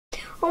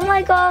Oh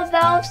my god,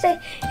 the elves say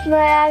my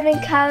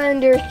advent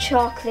calendar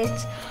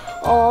chocolates.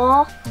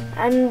 Aw,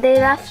 and they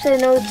left a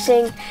note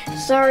saying,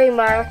 sorry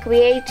Mark, we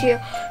ate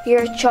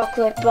your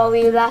chocolate, but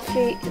we left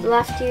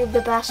you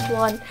the best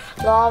one.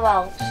 Love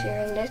Elves,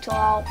 your little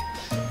elf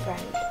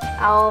friend.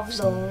 Elves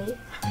only.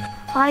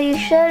 Oh, you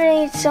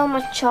shouldn't eat so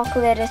much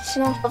chocolate, it's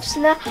not elves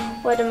now.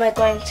 What am I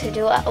going to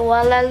do?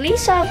 Well, at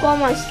least I've got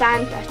my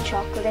Santa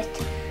chocolate.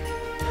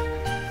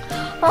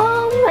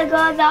 Oh my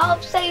god, the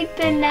elves ate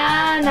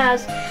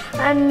bananas.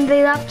 And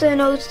they left a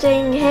note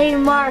saying, hey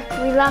Mark,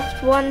 we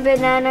left one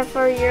banana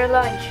for your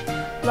lunch.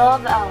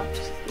 Love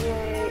Elves,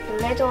 your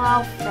little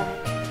elf friend.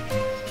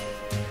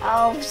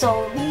 Elves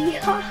only.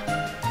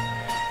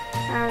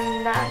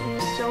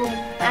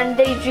 And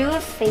they drew a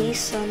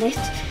face on it.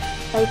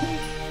 Like,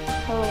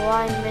 oh,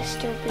 I'm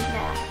Mr.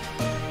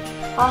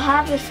 Banana. I'll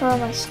have it for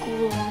my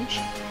school lunch.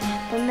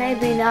 But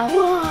maybe not.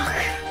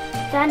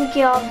 Thank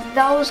you,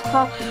 that was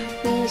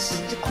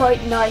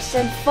quite nice.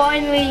 And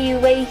finally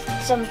you ate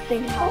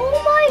something.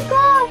 Oh my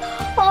god!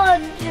 Oh,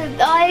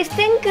 I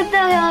think the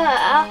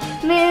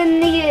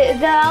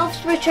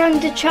elves were trying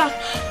to trap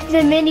the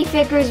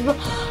minifigures, but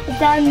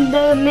then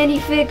the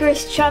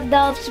minifigures trapped the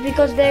elves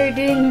because they were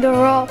doing the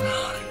wrong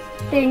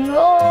thing.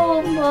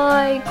 Oh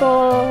my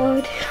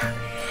god.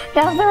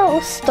 Now they're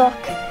all stuck.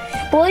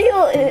 Boy,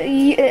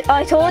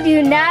 I told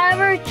you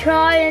never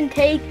try and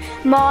take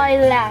my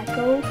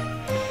Lego.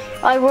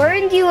 I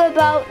warned you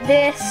about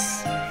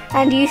this,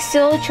 and you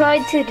still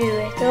tried to do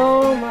it.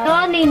 Oh my.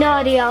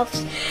 Naughty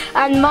elves.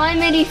 And my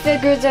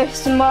minifigures are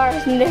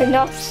smart and they're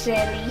not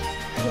silly.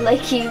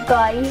 Like you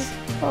guys.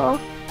 Oh.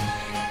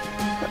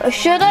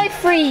 Should I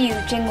free you,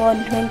 Jingle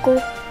and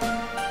Twinkle?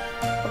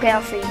 Okay,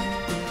 I'll free you.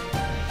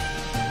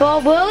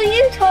 But will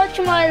you touch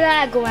my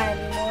Lego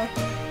anymore?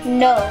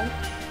 No.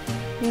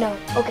 No.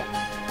 Okay.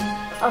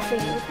 I'll free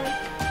you then.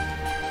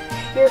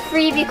 You're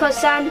free because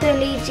Santa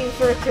needs you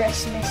for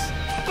Christmas.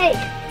 Hey,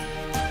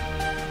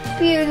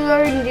 you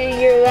learned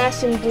your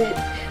lesson. Do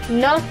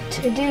not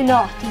do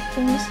naughty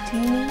things to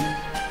me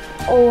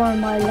or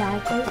my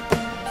Lego.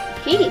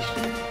 Sheesh.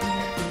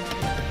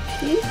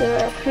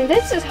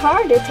 This is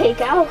hard to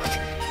take out.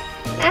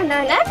 And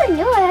I never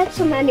knew I had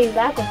so many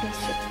Lego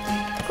pieces.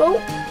 Go.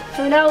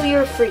 So now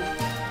you're free.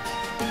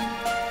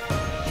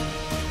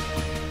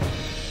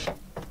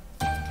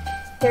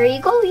 There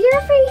you go,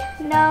 you're free.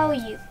 Now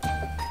you.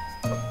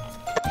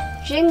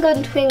 Jingle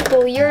and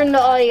Twinkle, you're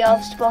naughty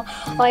elves, but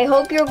I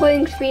hope you're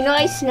going to be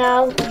nice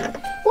now.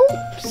 Oh,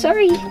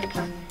 sorry.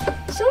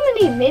 So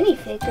many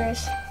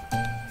minifigures.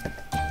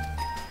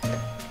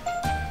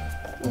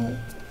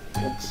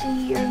 Let's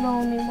see, you're the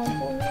only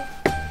one.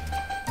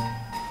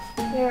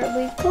 There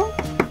we go.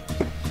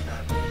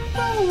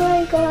 Oh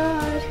my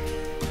god.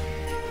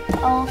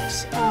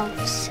 Elves,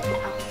 elves,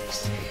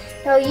 elves.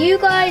 Now you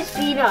guys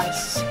be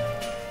nice.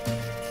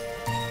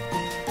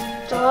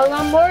 That's all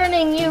I'm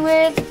warning you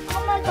with.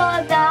 Oh my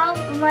god,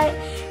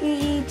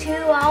 the two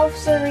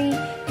elves are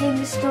reading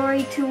the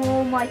story to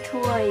all my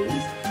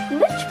toys.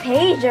 Which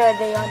page are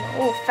they on?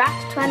 Oh,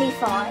 fact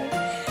 25.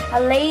 A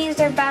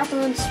laser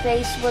battle in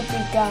space would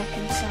be dark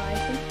inside.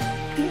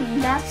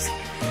 That's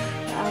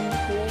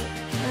cool.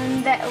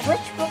 And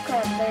which book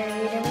are they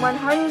reading?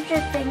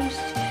 100 Things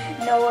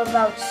to Know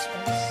About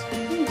Space.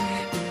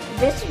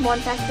 This one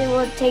fact, it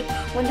would take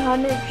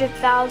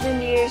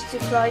 100,000 years to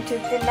fly to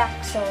the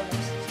next solar system.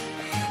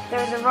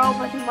 There's a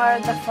robot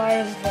Mars that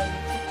fires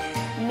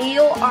lasers.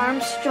 Neil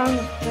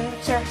Armstrong's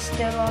boots are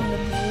still on the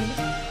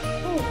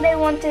moon. They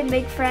want to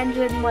make friends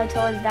with my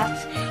toys,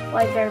 that's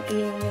why they're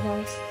being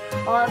nice.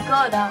 Oh,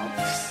 good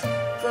elves.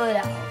 Good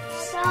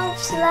elves.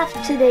 Elves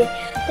left today.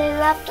 They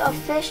left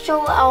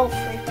official elf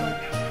report.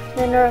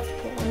 The North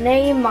Pole,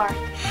 named Mark,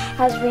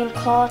 has been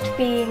caught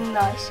being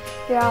nice.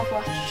 We have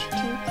watched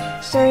you.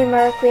 Sorry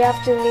Mark, we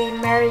have to leave.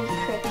 Merry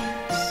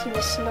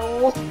Christmas,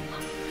 Noel.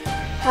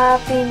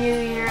 Happy New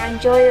Year.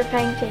 Enjoy your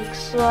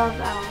pancakes. Love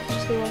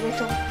elves. Your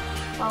little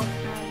elf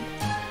friend.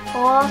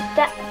 Oh,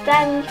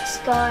 thanks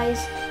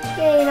guys.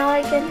 Yeah, now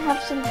I can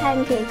have some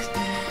pancakes.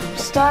 I'm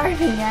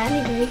starving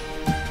anyway.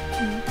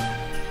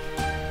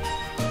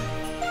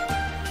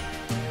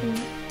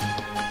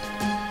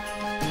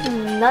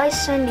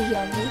 Nice and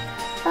yummy.